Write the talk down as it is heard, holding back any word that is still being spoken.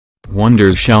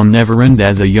Wonders shall never end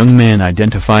as a young man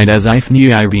identified as Ifeanyi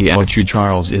Ibeawuchu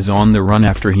Charles is on the run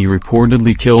after he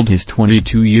reportedly killed his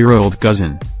 22-year-old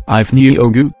cousin, Ifeanyi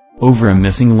Ogu, over a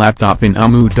missing laptop in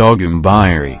Umudagu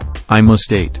Mbieri, Imo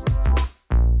State.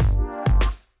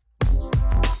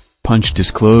 Punch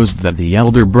disclosed that the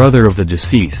elder brother of the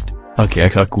deceased,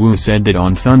 Ifeanyi Ogu, said that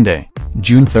on Sunday,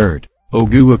 June 3,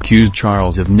 Ogu accused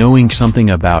Charles of knowing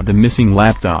something about the missing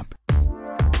laptop.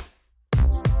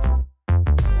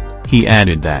 He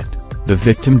added that, the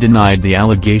victim denied the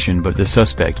allegation but the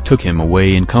suspect took him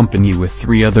away in company with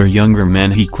 3 other younger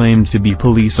men he claimed to be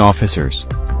police officers.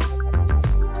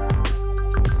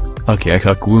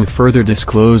 Ifeanyi Ogu further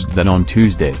disclosed that on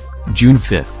Tuesday, June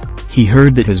 5, he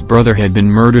heard that his brother had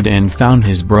been murdered and found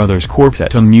his brother's corpse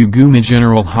at Umudagu Mbieri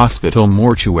General Hospital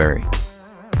mortuary.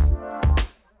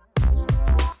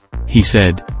 He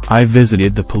said, "I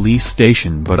visited the police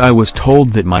station but I was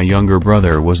told that my younger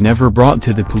brother was never brought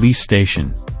to the police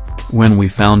station. When we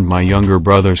found my younger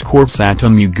brother's corpse at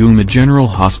Umudagu Mbieri General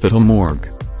Hospital morgue,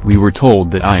 we were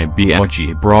told that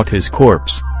Ibeawuchu brought his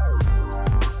corpse."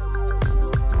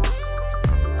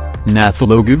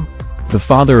 Ogu, the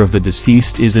father of the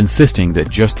deceased, is insisting that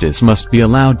justice must be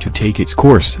allowed to take its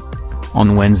course.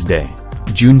 On Wednesday,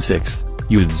 June 6,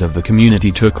 youths of the community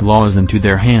took laws into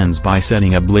their hands by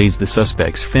setting ablaze the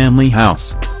suspect's family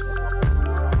house.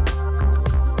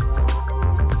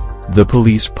 The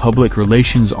police public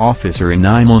relations officer in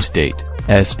Imo State,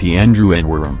 SP Andrew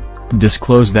Edwarum,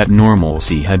 disclosed that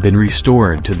normalcy had been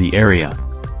restored to the area.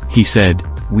 He said,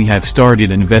 "We have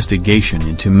started investigation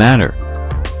into matter."